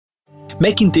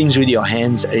making things with your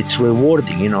hands, it's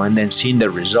rewarding, and then seeing the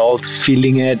result,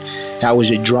 feeling it, how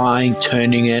is it drying,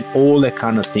 turning it, all that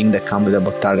kind of thing that come with the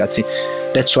Bottarga.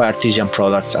 That's why artisan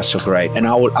products are so great, and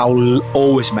I will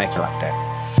always make it like that.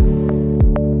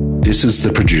 This is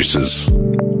The Producers.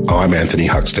 I'm Anthony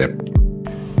Huckstep.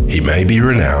 He may be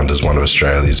renowned as one of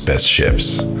Australia's best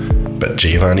chefs, but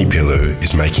Giovanni Pilu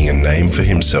is making a name for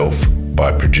himself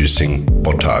by producing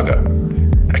Bottarga,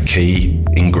 a key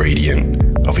ingredient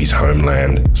of his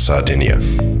homeland, Sardinia.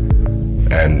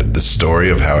 And the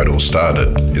story of how it all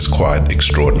started is quite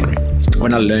extraordinary.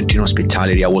 When I learned in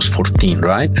hospitality, I was 14,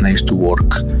 right? And I used to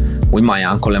work with my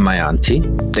uncle and my auntie.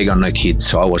 They got no kids,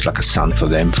 so I was like a son for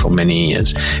them for many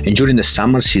years. And during the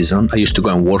summer season, I used to go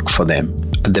and work for them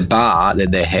at the bar that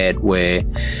they had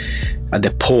at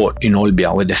the port in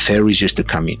Olbia, where the ferries used to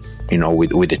come in,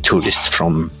 with the tourists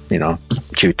from,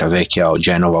 Civitavecchia or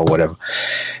Genova or whatever.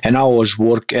 And I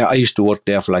used to work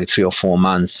there for like 3 or 4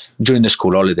 months during the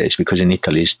school holidays, because in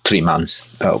Italy it's 3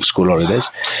 months of school holidays.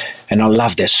 And I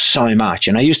loved it so much.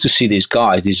 And I used to see these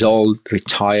guys, these old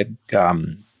retired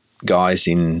guys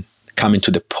coming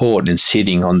to the port and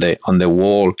sitting on the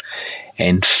wall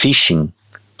and fishing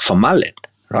for mullet,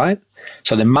 right?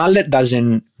 So the mullet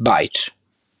doesn't bite.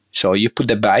 So you put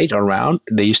the bait around.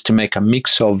 They used to make a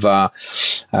mix of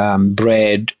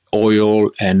bread,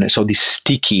 oil, and so this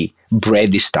sticky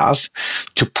bready stuff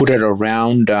to put it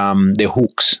around the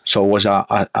hooks. So it was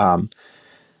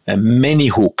many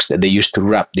hooks that they used to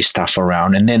wrap this stuff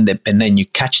around, and then you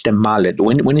catch the mullet.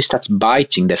 When it starts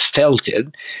biting, they felt it,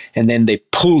 and then they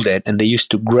pulled it, and they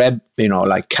used to grab,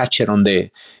 catch it on the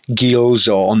gills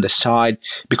or on the side,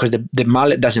 because the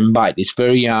mullet doesn't bite. It's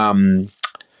very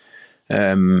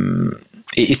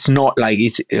it's not like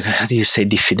it's, how do you say,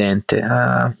 diffidente?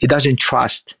 It doesn't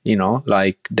trust,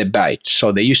 like the bite.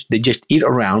 So they just eat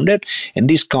around it, and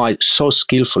this guy so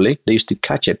skillfully, they used to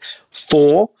catch it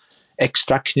for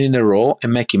extracting in the raw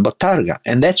and making Bottarga.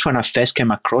 And that's when I first came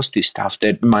across this stuff,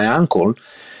 that my uncle,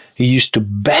 he used to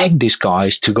beg these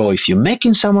guys to go, if you're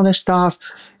making some of the stuff,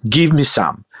 give me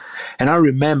some. And I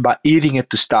remember eating it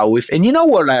to start with. And you know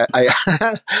what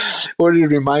what it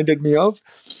reminded me of?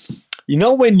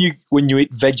 When you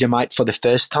eat Vegemite for the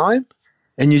first time,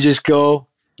 and you just go,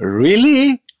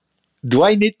 really? Do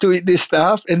I need to eat this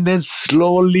stuff? And then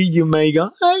slowly you may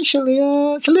go, actually,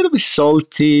 it's a little bit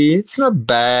salty. It's not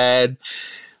bad.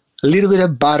 A little bit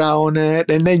of butter on it.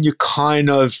 And then you kind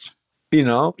of,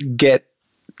 get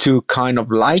to kind of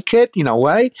like it in a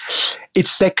way.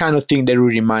 It's that kind of thing that it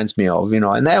reminds me of,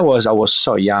 and I was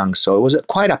so young. So it was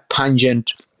quite a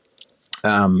pungent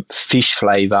fish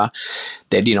flavor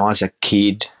that, as a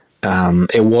kid,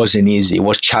 it wasn't easy. It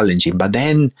was challenging. But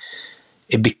then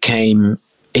it became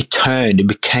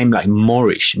like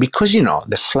moreish, because,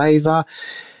 the flavor,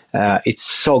 it's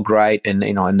so great. And,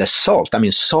 and the salt,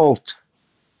 salt,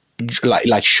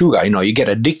 like sugar, you get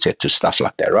addicted to stuff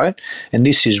like that, right? And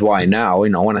this is why now,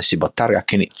 when I see Bottarga, I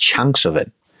can eat chunks of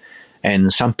it.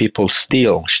 And some people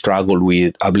still struggle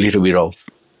with a little bit of,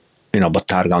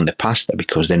 Bottarga on the pasta,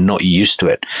 because they're not used to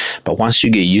it. But once you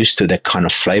get used to that kind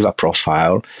of flavor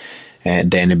profile,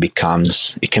 then it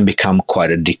can become quite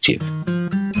addictive.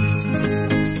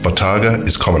 Bottarga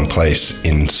is commonplace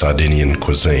in Sardinian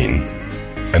cuisine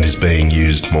and is being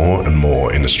used more and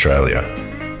more in Australia.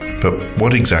 But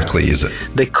what exactly is it?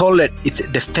 They call it,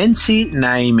 the fancy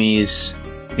name is,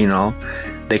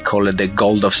 they call it the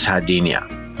gold of Sardinia,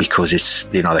 because it's,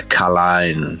 the color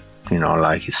and,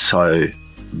 it's so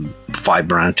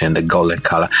vibrant and the golden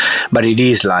color. But it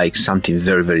is like something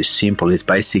very, very simple. It's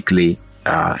basically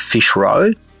fish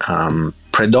roe,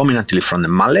 predominantly from the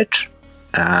mullet,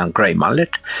 grey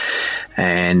mullet,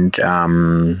 and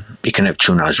you can have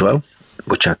tuna as well,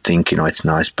 which I think, it's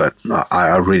nice, but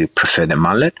I really prefer the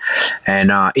mullet.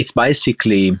 And it's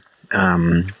basically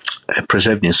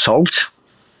preserved in salt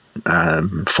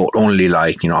for only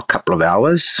a couple of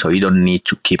hours. So you don't need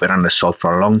to keep it under salt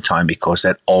for a long time, because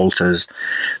that alters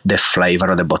the flavor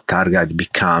of the Bottarga.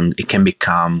 It can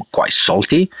become quite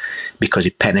salty because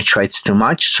it penetrates too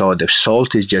much. So the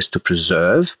salt is just to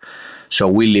preserve. So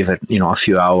we leave it, a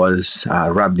few hours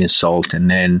rubbed in salt, and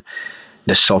then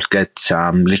the salt gets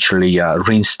literally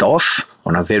rinsed off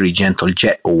on a very gentle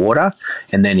jet of water,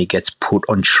 and then it gets put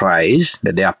on trays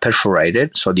that they are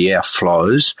perforated, so the air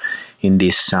flows in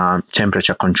this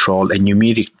temperature controlled and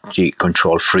humidity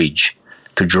controlled fridge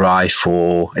to dry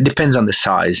for, it depends on the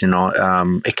size,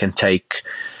 it can take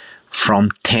from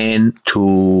 10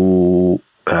 to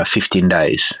 15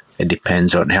 days. It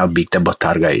depends on how big the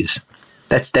Bottarga is.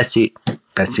 That's it.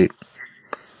 That's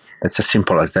as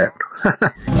simple as that.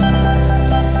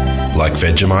 Like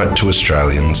Vegemite to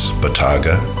Australians,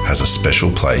 Bottarga has a special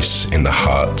place in the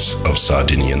hearts of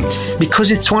Sardinians.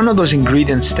 Because it's one of those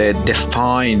ingredients that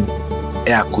define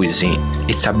our cuisine.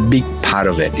 It's a big part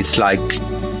of it. It's like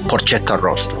porchetta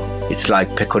arrosto. It's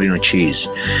like pecorino cheese.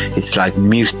 It's like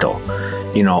mirto.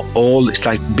 It's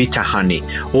like bitter honey.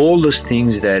 All those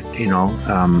things that,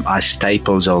 are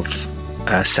staples of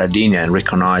Sardinia and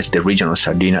recognize the region of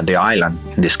Sardinia, the island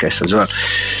in this case as well,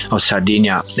 of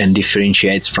Sardinia, and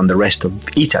differentiates from the rest of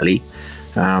Italy.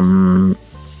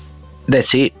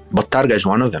 That's it. Bottarga is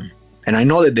one of them. And I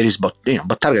know that there is,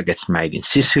 Bottarga gets made in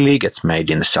Sicily, gets made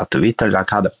in the south of Italy,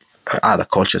 like other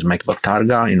cultures make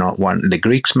Bottarga, the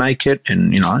Greeks make it,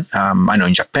 and, I know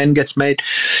in Japan gets made.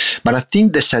 But I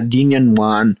think the Sardinian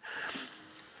one,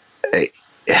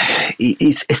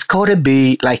 it's got to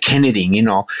be like anything,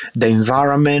 the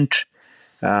environment,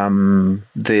 the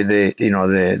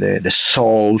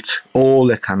salt, all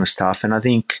that kind of stuff. And I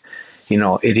think,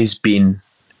 it has been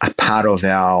a part of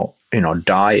our,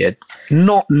 diet,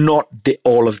 not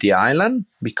all of the island,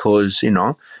 because,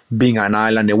 being an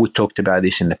island, and we talked about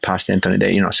this in the past, Anthony,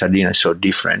 that, Sardinia is so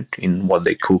different in what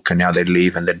they cook and how they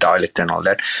live and the dialect and all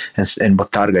that. And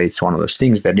Bottarga, it's one of those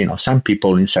things that, some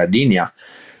people in Sardinia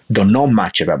don't know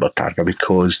much about Bottarga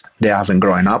because they haven't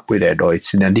grown up with it, or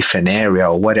it's in a different area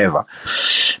or whatever.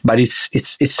 But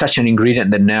it's such an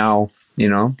ingredient that now,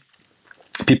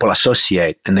 people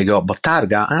associate and they go,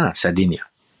 Bottarga, Sardinia,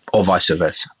 or vice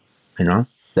versa.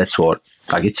 That's what,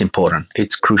 it's important.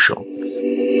 It's crucial.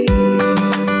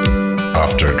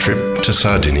 After a trip to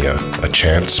Sardinia, a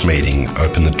chance meeting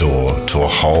opened the door to a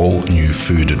whole new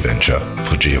food adventure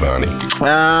for Giovanni.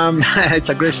 It's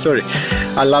a great story.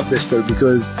 I love this story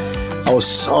because I was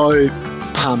so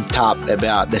pumped up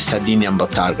about the Sardinian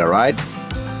Bottarga, right?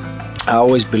 I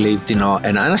always believed, and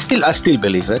I still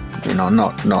believe it,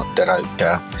 not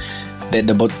that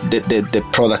the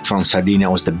product from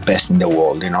Sardinia was the best in the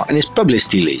world, and it probably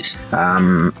still is.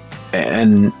 And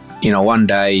one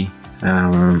day,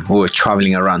 we were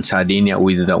traveling around Sardinia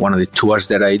with one of the tours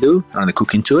that I do, one of the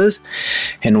cooking tours,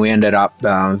 and we ended up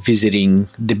visiting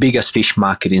the biggest fish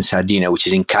market in Sardinia, which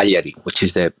is in Cagliari, which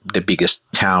is the biggest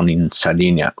town in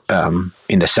Sardinia,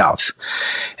 in the south.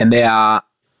 And they are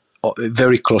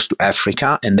very close to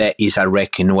Africa, and that is, I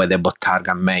reckon, where the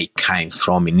Bottarga came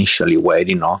from initially, where,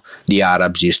 the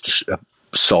Arabs used to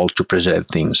salt to preserve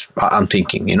things. I'm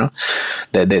thinking,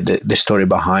 the story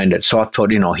behind it. So I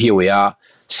thought, here we are,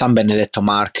 San Benedetto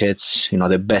markets,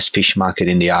 the best fish market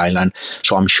in the island.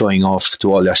 So I'm showing off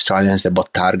to all the Australians the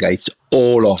Bottarga. It's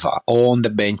all over, all on the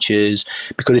benches,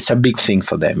 because it's a big thing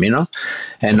for them,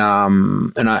 And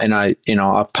I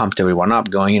pumped everyone up,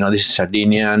 going, this is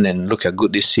Sardinian, and look how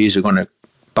good this is. We're going to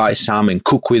buy some and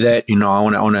cook with it. I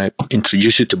want to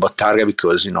introduce you to Bottarga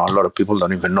because, a lot of people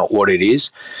don't even know what it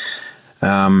is.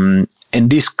 And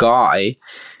this guy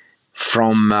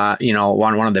from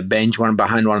one of the bench, one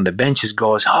behind one of the benches,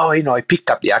 goes, he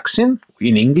picked up the accent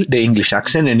in English, the English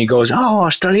accent, and he goes,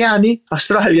 Australians.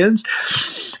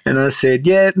 And I said,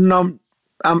 yeah, no,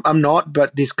 I'm not,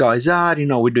 but these guys are.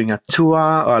 We're doing a tour.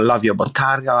 I love your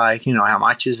Bottarga. How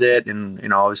much is it?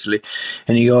 And obviously,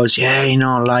 and he goes, yeah,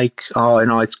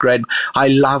 it's great. I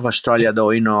love Australia,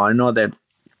 though. I know that.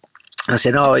 I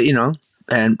said, and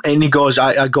he goes,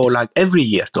 I go like every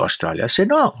year to Australia. I said,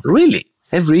 oh, really?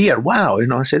 Every year? Wow.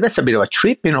 I said, that's a bit of a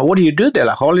trip. What do you do there?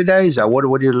 Like holidays? Or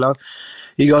what do you love?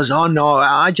 He goes, oh, no,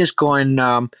 I just going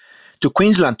to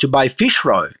Queensland to buy fish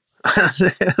roe.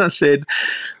 I said,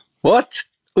 what?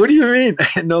 What do you mean?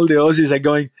 And all the Aussies are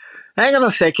going, hang on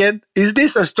a second. Is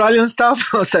this Australian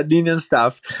stuff or Sardinian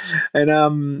stuff? And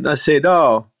I said,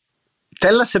 oh,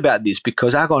 tell us about this,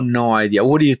 because I got no idea.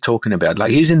 What are you talking about?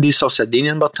 Like, isn't this a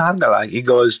Sardinian Bottarga? Like, he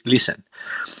goes, listen.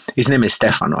 His name is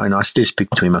Stefano, I still speak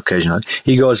to him occasionally.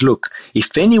 He goes, look,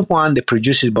 if anyone that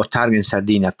produces Bottarga in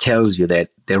Sardinia tells you that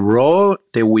the raw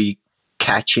that we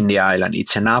catch in the island,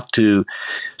 it's enough to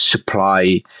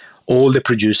supply all the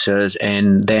producers,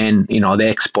 and then, the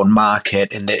export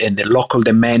market and the local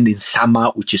demand in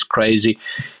summer, which is crazy.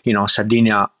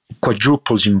 Sardinia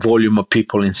quadruples in volume of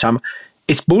people in summer.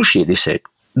 It's bullshit, he said.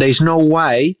 There's no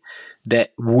way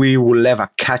that we will ever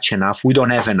catch enough. We don't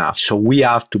have enough. So we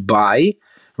have to buy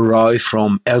raw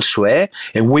from elsewhere,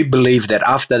 and we believe that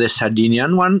after the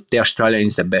Sardinian one, the Australian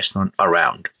is the best one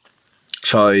around.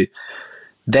 So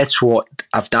that's what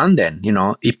I've done then.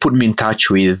 He put me in touch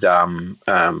with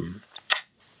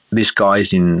these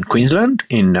guys in Queensland,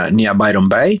 in near Byron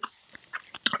Bay,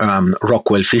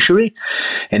 Rockwell Fishery,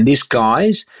 and these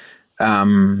guys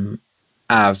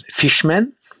have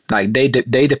fishermen Like they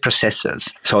the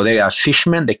processors. So they are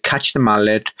fishermen. They catch the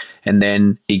mullet, and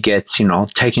then it gets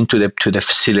taken to the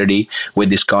facility where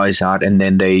these guys are, and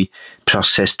then they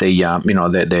process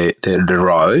the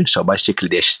roe. So basically,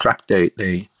 they extract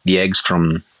the eggs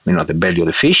from the belly of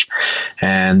the fish,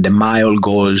 and the male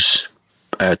goes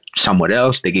somewhere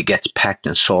else. They gets packed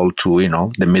and sold to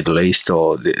the Middle East,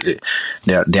 or the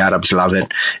Arabs love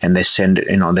it, and they send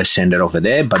it over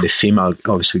there. But the female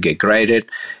obviously get graded,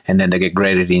 and then they get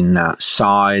graded in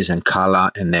size and color,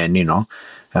 and then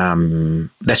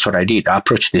that's what I did. I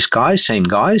approached these guys, same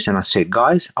guys, and I said,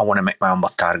 guys, I want to make my own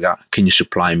Bottarga. Can you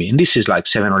supply me? And this is like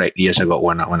 7 or 8 years ago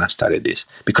when I started this,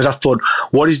 because I thought,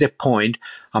 what is the point?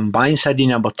 I'm buying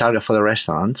Sardinia Bottarga for the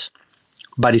restaurants,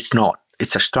 but it's not.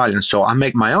 It's Australian, so I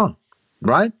make my own,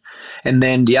 right? And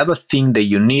then the other thing that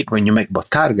you need when you make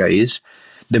Bottarga is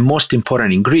the most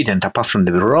important ingredient, apart from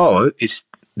the raw, is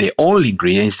the only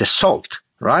ingredient is the salt,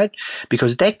 right?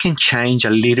 Because that can change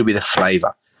a little bit of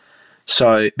flavor.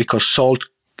 So because salt,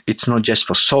 it's not just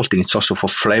for salting, it's also for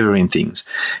flavoring things.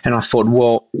 And I thought,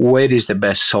 well, where is the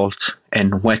best salt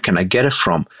and where can I get it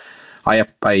from? I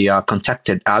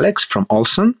contacted Alex from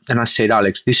Olsen, and I said,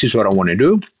 Alex, this is what I want to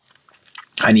do.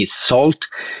 I need salt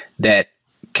that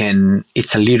it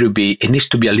needs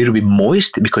to be a little bit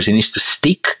moist because it needs to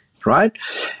stick, right?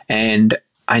 And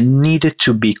I need it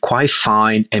to be quite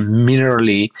fine and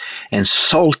minerally and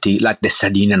salty like the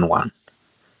Sardinian one.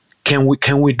 Can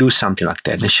we do something like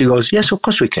that? And she goes, yes, of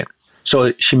course we can.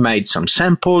 So she made some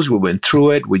samples. We went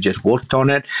through it. We just worked on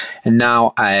it. And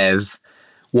now I have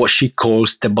what she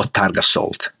calls the Bottarga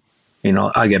salt.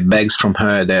 I get bags from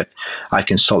her that I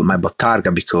can salt my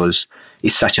Bottarga because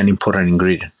it's such an important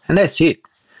ingredient. And that's it.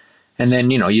 And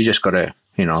then, you just got to,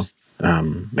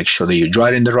 make sure that you dry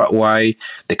it in the right way.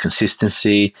 The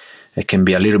consistency, it can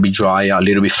be a little bit drier, a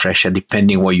little bit fresher,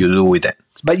 depending what you do with it.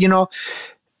 But,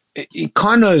 it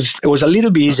was a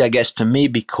little bit easy, I guess, to me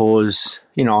because,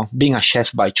 being a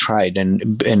chef by trade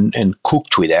and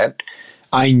cooked with that,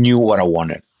 I knew what I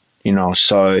wanted,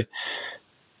 so,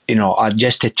 I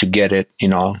just had to get it,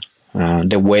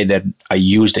 the way that I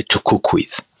used it to cook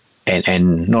with.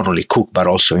 And not only cook, but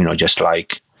also, just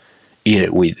like eat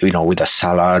it with, with a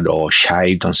salad or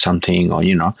shaved on something, or,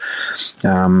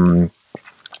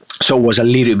 so it was a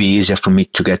little bit easier for me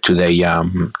to get to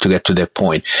the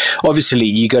point. Obviously,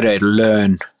 you got to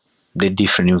learn the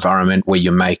different environment where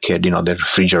you make it, the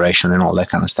refrigeration and all that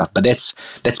kind of stuff. But that's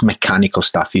mechanical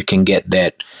stuff. You can get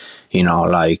that,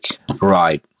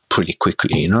 right pretty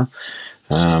quickly, and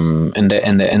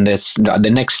that's the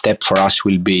next step for us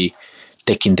will be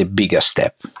taking the bigger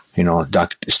step,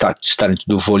 starting to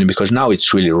do volume, because now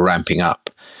it's really ramping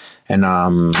up. And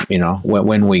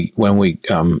when we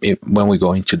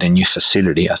go into the new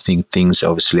facility, I think things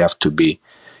obviously have to be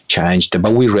changed,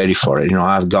 but we're ready for it.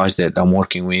 I have guys that I'm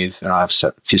working with, and I have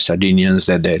a few Sardinians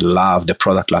that they love the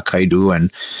product like I do,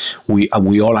 and we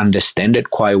all understand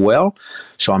it quite well.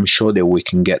 So I'm sure that we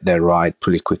can get that right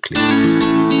pretty quickly.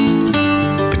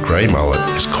 The grey mullet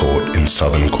is caught in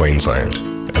southern Queensland,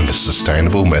 and the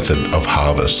sustainable method of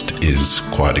harvest is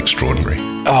quite extraordinary.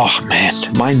 Oh man,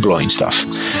 mind-blowing stuff.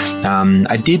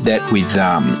 I did that with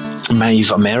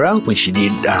Maeve O'Meara when she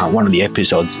did one of the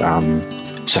episodes,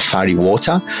 Safari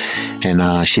Water,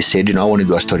 and she said, I want to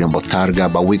do a story on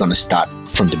Bottarga, but we're going to start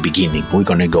from the beginning. We're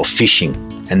going to go fishing,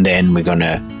 and then we're going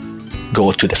to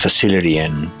go to the facility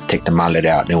and take the mullet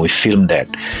out, and we filmed that,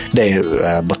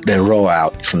 the raw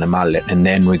out from the mullet, and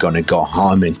then we're going to go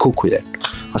home and cook with it.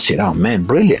 I said, oh man,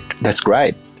 brilliant. That's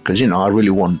great. Because, I really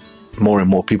want more and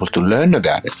more people to learn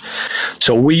about it.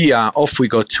 So we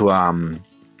go to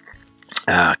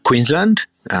Queensland.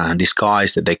 These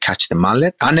guys that they catch the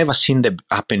mullet. I never seen that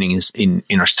happening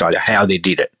in Australia, how they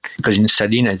did it. Because in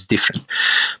Sardinia it's different.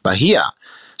 But here,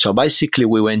 so basically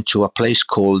we went to a place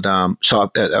called,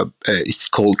 it's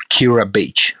called Kira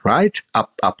Beach, right?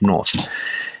 Up north.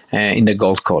 In the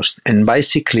Gold Coast. And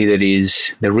basically there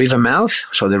is the river mouth.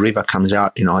 So the river comes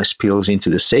out, it spills into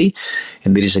the sea.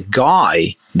 And there is a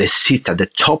guy that sits at the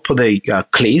top of the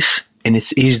cliff, and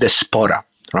he's the spotter,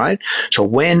 right? So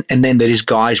and then there is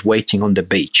guys waiting on the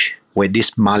beach where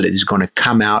this mullet is going to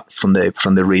come out from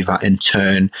the river and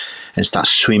turn and start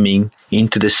swimming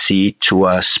into the sea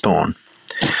to spawn.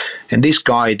 And this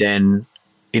guy then,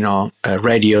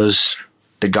 radios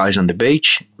the guys on the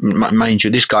beach. Mind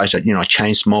you, these guys are,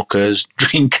 chain smokers,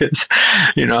 drinkers,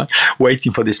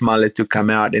 waiting for this mullet to come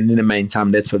out. And in the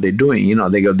meantime, that's what they're doing.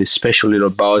 They got these special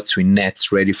little boats with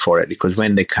nets ready for it, because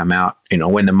when they come out,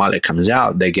 when the mullet comes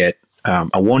out, they get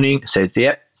a warning, says,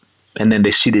 yeah. And then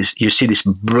you see this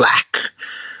black,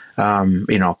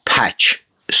 patch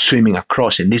swimming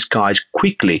across, and these guys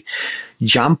quickly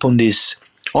jump on this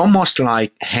almost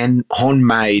like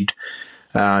homemade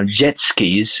jet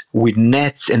skis with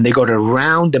nets, and they got to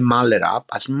round the mullet up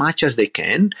as much as they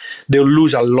can. They'll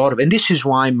lose a lot of, and this is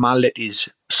why mullet is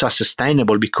so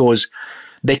sustainable, because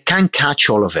they can't catch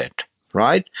all of it,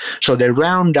 right? So they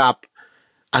round up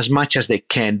as much as they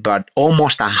can, but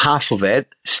almost a half of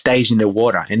it stays in the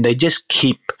water, and they just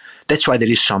keep. That's why there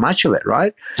is so much of it,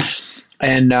 right?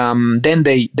 And then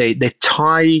they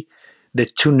tie the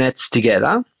two nets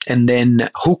together and then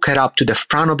hook it up to the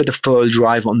front of the four-wheel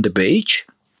drive on the beach,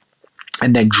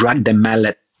 and then drag the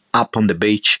mallet up on the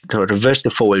beach to reverse the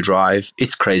four-wheel drive.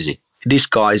 It's crazy. These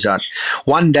guys are.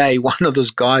 One day, one of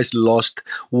those guys lost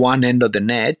one end of the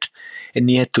net, and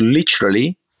he had to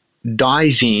literally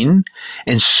dive in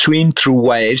and swim through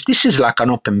waves. This is like an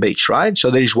open beach, right?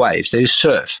 So there is waves, there is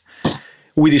surf.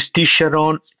 With his t-shirt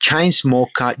on, chain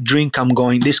smoker, drink, I'm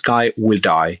going, this guy will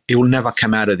die. He will never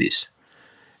come out of this.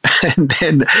 And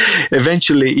then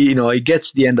eventually, he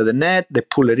gets the end of the net, they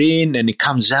pull it in, and he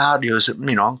comes out. He was,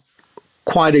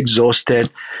 quite exhausted.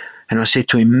 And I said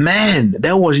to him, man,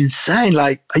 that was insane.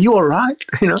 Like, are you all right?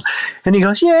 And he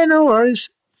goes, yeah, no worries.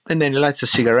 And then he lights a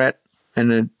cigarette, and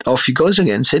then off he goes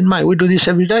again. Said, mate, we do this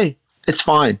every day. It's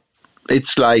fine.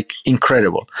 It's like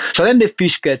incredible. So then the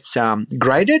fish gets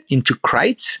graded into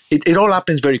crates. It all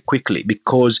happens very quickly,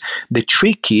 because the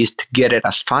trick is to get it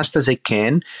as fast as they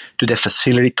can to the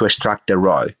facility to extract the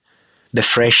roe. The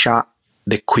fresher,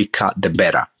 the quicker, the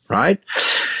better, right?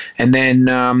 And then,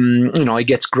 it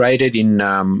gets graded in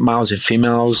males and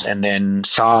females, and then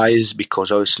size,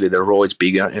 because obviously the roe is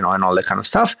bigger, and all that kind of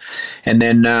stuff. And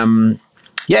then,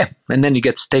 and then it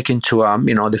gets taken to,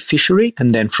 the fishery,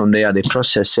 and then from there they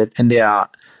process it, and they are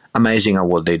amazing at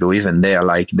what they do. Even there,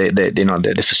 like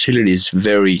the facility is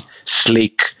very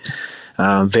slick,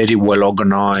 very well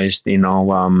organized.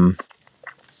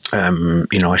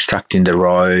 Extracting the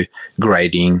roe,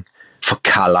 grading for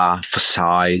color, for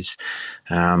size,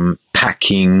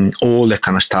 packing, all that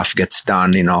kind of stuff gets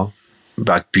done,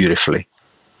 but beautifully.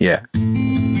 Yeah.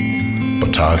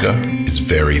 Bottarga is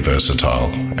very versatile,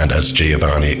 and as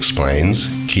Giovanni explains,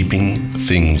 keeping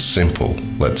things simple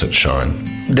lets it shine.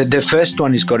 The first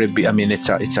one is got to be,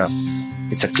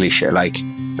 it's a cliche, like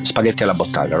spaghetti alla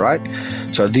Bottarga, right?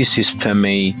 So this is for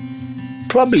me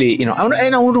probably,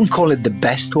 and I wouldn't call it the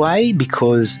best way,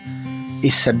 because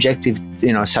it's subjective,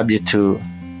 subject to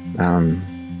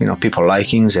people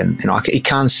likings, and it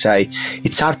can't say,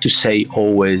 it's hard to say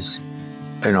always,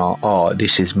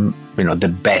 this is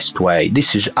the best way.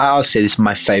 I'll say this is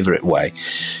my favorite way.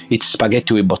 It's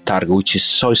spaghetti with Bottarga, which is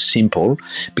so simple,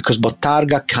 because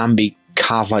Bottarga can be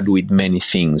covered with many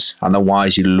things.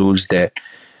 Otherwise, you lose the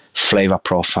flavor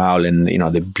profile and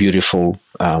the beautiful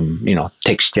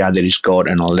texture that it's got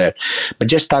and all that. But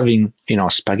just having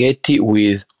spaghetti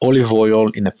with olive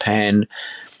oil in a pan,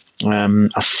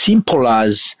 as simple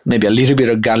as maybe a little bit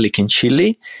of garlic and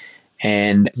chili,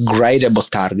 and grated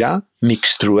Bottarga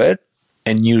mixed through it,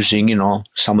 and using,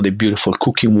 some of the beautiful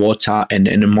cooking water and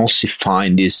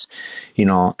emulsifying this,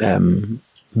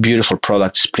 beautiful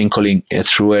product, sprinkling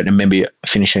through it, and maybe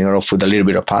finishing it off with a little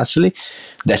bit of parsley.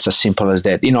 That's as simple as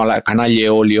that. Like an aglio e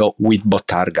olio with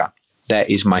Bottarga. That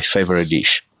is my favorite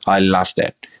dish. I love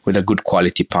that. With a good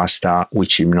quality pasta,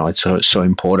 which, it's so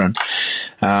important.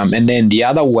 And then the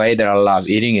other way that I love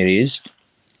eating it is,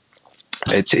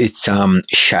 it's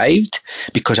shaved,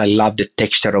 because I love the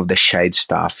texture of the shaved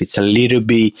stuff. It's a little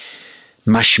bit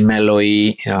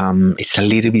marshmallowy, it's a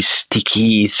little bit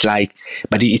sticky,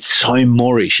 but it's so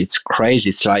Moorish, it's crazy.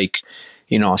 It's like,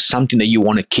 something that you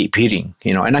want to keep eating,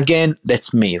 and again,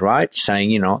 that's me, right?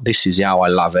 Saying, this is how I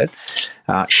love it.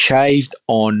 Shaved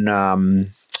on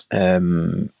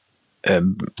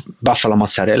buffalo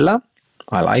mozzarella,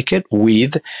 I like it,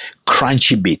 with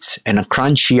crunchy bits. And a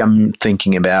crunchy, I'm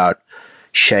thinking about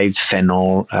shaved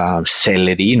fennel,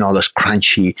 celery, those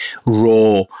crunchy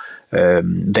raw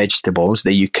vegetables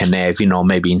that you can have,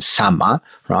 maybe in summer,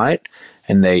 right?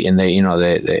 And they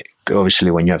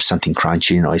obviously, when you have something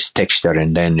crunchy, it's texture,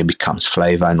 and then it becomes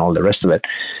flavor and all the rest of it.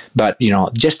 But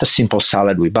just a simple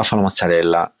salad with buffalo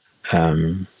mozzarella,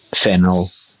 fennel,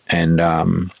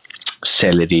 and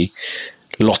celery,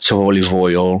 lots of olive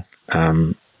oil,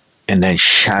 and then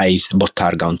shaved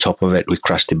Bottarga on top of it with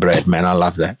crusty bread. Man, I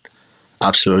love that.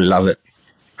 Absolutely love it.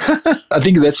 I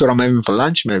think that's what I'm having for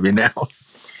lunch maybe now.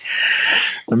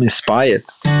 I'm inspired.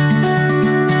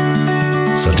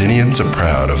 Sardinians are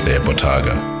proud of their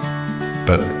Bottarga,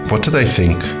 but what do they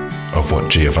think of what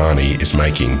Giovanni is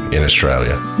making in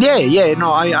Australia? Yeah,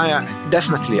 no, I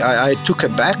definitely. I took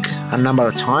it back a number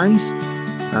of times,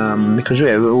 because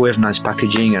we have nice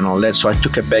packaging and all that. So I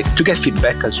took it back to get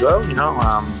feedback as well. I'm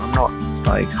not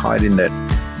like hiding that.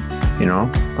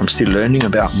 I'm still learning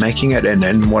about making it, and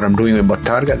then what I'm doing with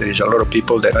Bottarga. There is a lot of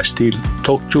people that I still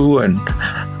talk to, and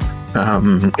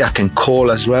I can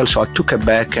call as well. So I took it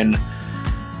back, and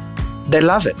they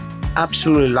love it,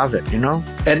 absolutely love it. And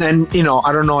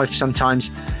I don't know if sometimes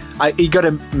you got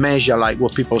to measure like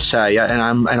what people say, and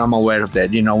I'm aware of that.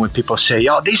 When people say,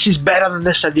 "Oh, this is better than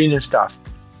the Sardinian stuff,"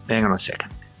 hang on a second.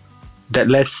 That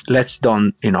let's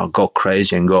don't go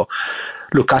crazy and go.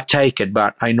 Look, I take it,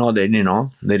 but I know that,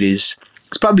 it's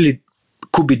probably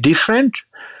could be different,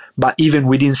 but even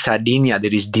within Sardinia,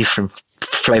 there is different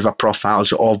flavor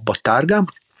profiles of Bottarga.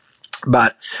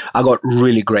 But I got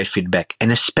really great feedback. And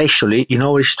especially,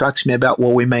 what strikes me about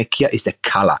what we make here is the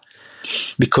color.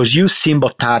 Because you've seen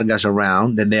Bottargas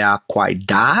around and they are quite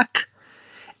dark.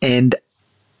 And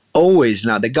always,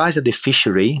 now the guys at the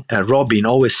fishery, Robin,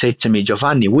 always say to me,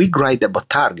 Giovanni, we grade the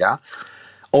Bottarga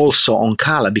also on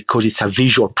color because it's a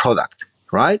visual product,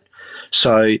 right?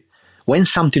 So when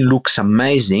something looks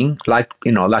amazing, like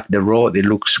the rod, it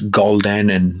looks golden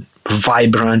and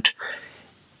vibrant,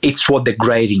 it's what the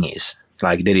grading is.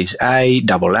 Like there is A,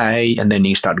 double A, and then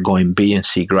you start going B and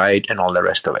C grade and all the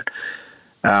rest of it.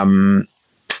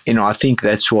 I think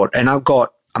that's what, and I've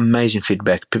got amazing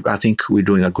feedback. I think we're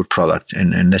doing a good product,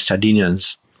 and the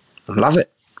Sardinians love it.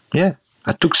 Yeah.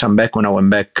 I took some back when I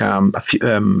went back a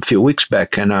few weeks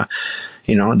back, and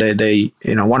they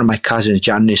one of my cousins,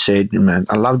 Gianni, said, "Man,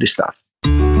 I love this stuff."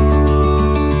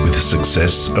 With the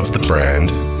success of the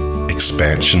brand,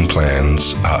 expansion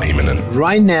plans are imminent.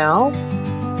 Right now,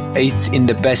 it's in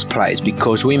the best place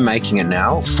because we're making it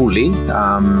now fully.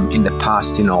 In the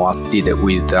past, I did it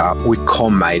with we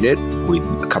co-made it with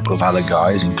a couple of other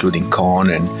guys, including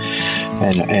Con and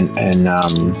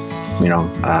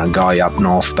a guy up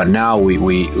north, but now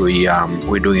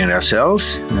we're doing it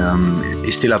ourselves.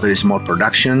 It's still a very small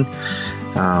production.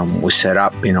 We set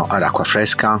up, at Acqua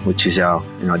Fresca, which is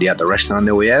the other restaurant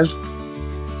that we have,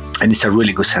 and it's a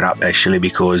really good setup actually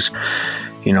because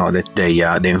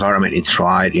the environment it's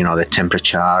right. The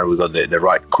temperature, we got the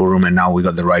right cool room, and now we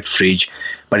got the right fridge,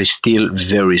 but it's still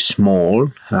very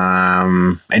small,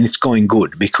 and it's going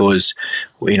good because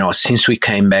since we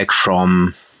came back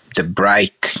from the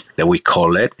break that we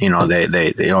call it,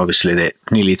 they obviously the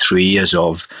nearly 3 years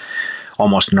of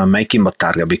almost not making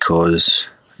Bottarga because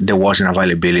there wasn't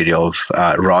availability of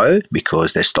roe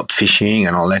because they stopped fishing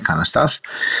and all that kind of stuff.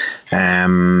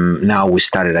 Now we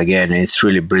started again, and it's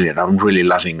really brilliant. I'm really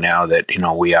loving now that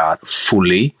we are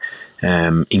fully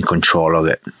in control of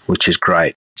it, which is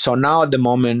great. So now at the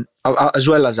moment, as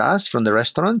well as us from the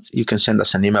restaurant, you can send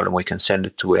us an email and we can send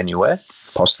it to anywhere,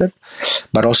 post it.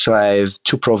 But also I have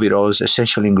 2 Proviros,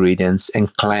 Essential Ingredients,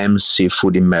 and Clams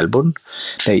Seafood in Melbourne.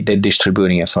 They're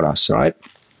distributing it for us, right?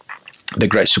 They're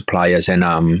great suppliers, and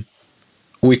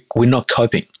we're not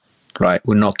coping, right?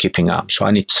 We're not keeping up. So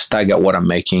I need to stagger what I'm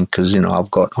making because, I've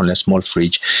got only a small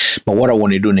fridge. But what I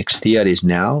want to do next year is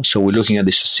now, so we're looking at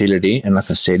this facility, and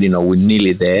like I said, we're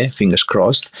nearly there, fingers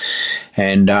crossed.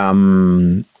 And,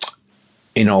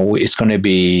 it's going to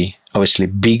be obviously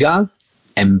bigger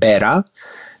and better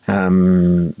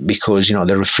because,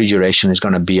 the refrigeration is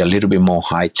going to be a little bit more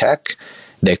high tech.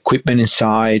 The equipment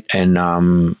inside and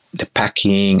the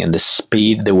packing and the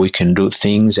speed that we can do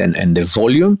things and the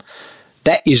volume,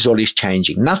 that is always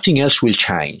changing. Nothing else will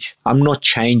change. I'm not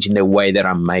changing the way that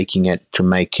I'm making it to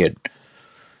make it,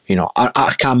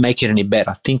 I can't make it any better.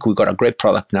 I think we've got a great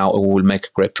product now, and we'll make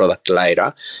a great product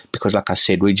later because, like I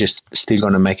said, we're just still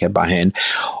going to make it by hand.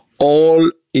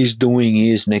 All is doing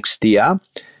is next year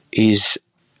is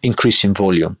increasing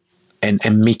volume and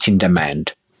meeting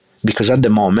demand because at the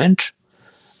moment,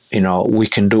 we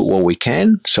can do what we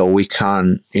can, so we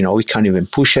can't even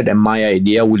push it. And my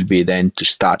idea will be then to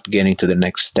start getting to the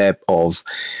next step of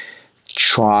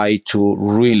try to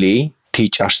really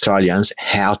teach Australians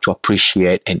how to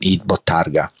appreciate and eat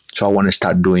Bottarga. So I want to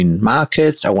start doing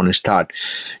markets. I want to start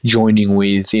joining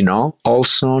with,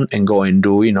 Olson and go and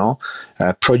do,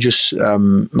 produce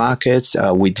markets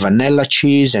with vanilla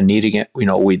cheese and eating it,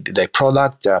 with their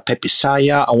product,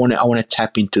 Pepisaya. I want to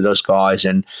tap into those guys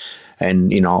and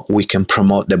we can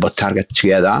promote the Bottarga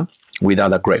together with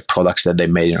other great products that they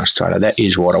made in Australia. That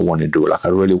is what I want to do. Like I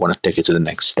really want to take it to the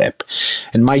next step.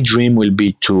 And my dream will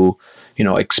be to,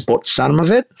 export some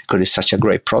of it because it's such a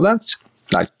great product,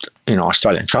 like,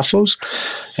 Australian truffles.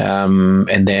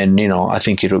 And then, I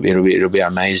think it'll be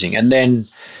amazing. And then,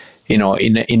 in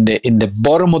the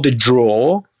bottom of the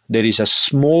drawer, there is a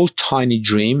small, tiny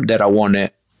dream that I want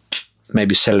to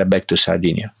maybe sell it back to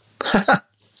Sardinia.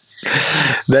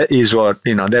 That is what,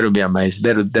 that would be amazing.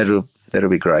 That would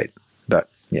be great. But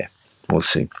yeah, we'll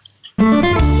see.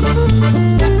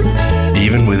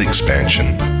 Even with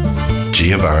expansion,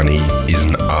 Giovanni is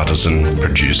an artisan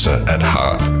producer at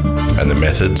heart, and the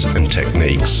methods and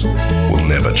techniques will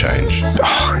never change.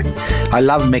 Oh, I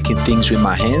love making things with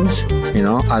my hands.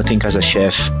 I think as a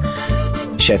chef,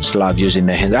 chefs love using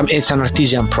their hands. I mean, it's an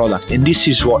artisan product, and this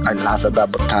is what I love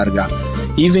about Bottarga.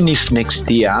 Even if next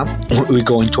year we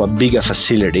go into a bigger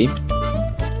facility,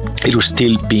 it will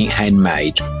still be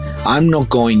handmade. I'm not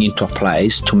going into a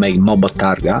place to make more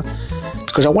Bottarga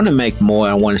because I want to make more,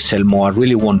 I want to sell more. I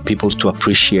really want people to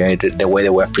appreciate it the way they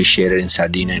were appreciated in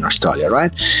Sardinia in Australia,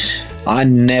 right?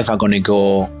 I'm never going to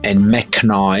go and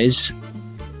mechanize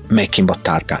making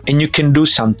Bottarga. And you can do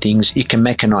some things, you can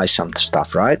mechanize some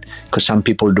stuff, right? Because some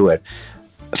people do it.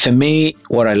 For me,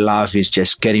 what I love is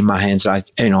just getting my hands,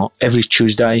 every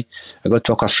Tuesday, I go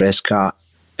to Acqua Fresca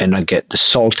and I get the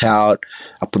salt out,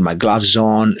 I put my gloves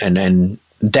on, and then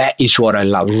that is what I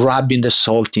love, rubbing the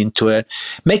salt into it,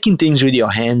 making things with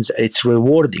your hands. It's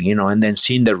rewarding, and then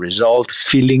seeing the result,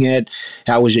 feeling it,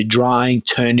 how is it drying,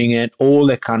 turning it, all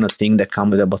that kind of thing that come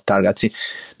with the Bottarga.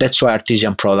 That's why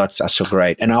artisan products are so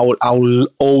great. And I will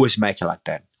always make it like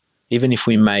that. Even if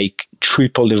we make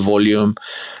triple the volume,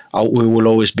 we will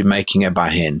always be making it by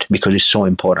hand because it's so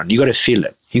important. You got to feel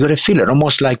it. You got to feel it,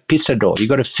 almost like pizza dough. You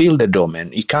got to feel the dough,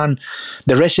 man. You can't.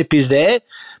 The recipe is there,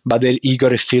 but you got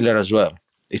to feel it as well.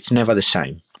 It's never the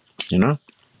same,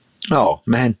 Oh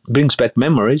man, brings back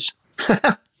memories.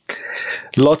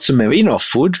 Lots of memories.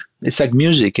 Food. It's like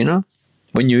music.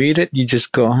 When you eat it, you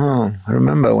just go, I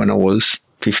remember when I was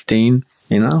 15.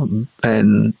 And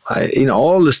I,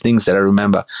 all those things that I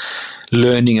remember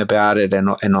learning about it and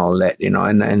all that,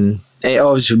 and it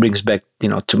always brings back,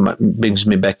 brings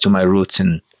me back to my roots,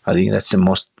 and I think that's the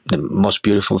most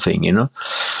beautiful thing, and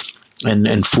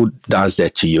food does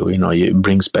that to you, it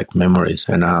brings back memories,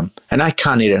 and I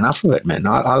can't eat enough of it, man.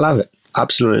 I love it,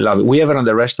 absolutely love it. We have it on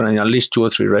the restaurant in at least 2 or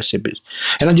 3 recipes,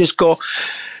 and I just go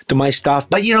to my staff,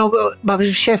 but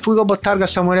chef, we got Bottarga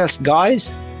somewhere else,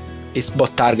 guys. It's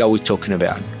Bottarga we're talking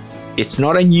about. It's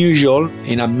not unusual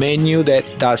in a menu that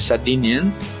does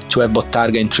Sardinian to have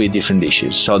Bottarga in 3 different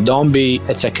dishes. So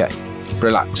it's okay.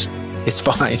 Relax. It's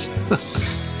fine.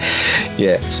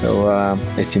 Yeah, so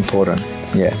it's important.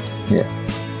 Yeah.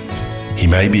 He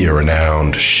may be a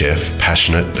renowned chef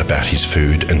passionate about his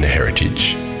food and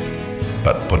heritage,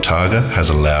 but Bottarga has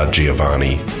allowed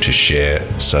Giovanni to share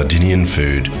Sardinian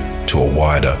food to a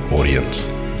wider audience.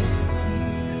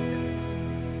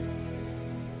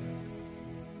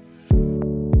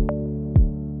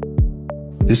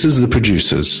 This is The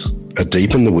Producers, a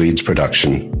Deep in the Weeds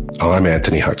production. I'm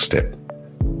Anthony Huckstep.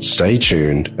 Stay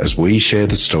tuned as we share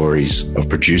the stories of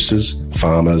producers,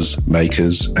 farmers,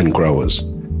 makers, and growers,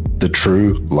 the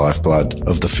true lifeblood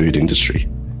of the food industry.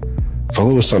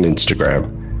 Follow us on Instagram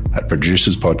at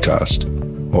Producers Podcast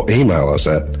or email us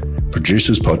at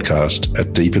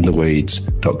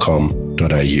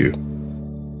producerspodcast@deepintheweeds.com.au.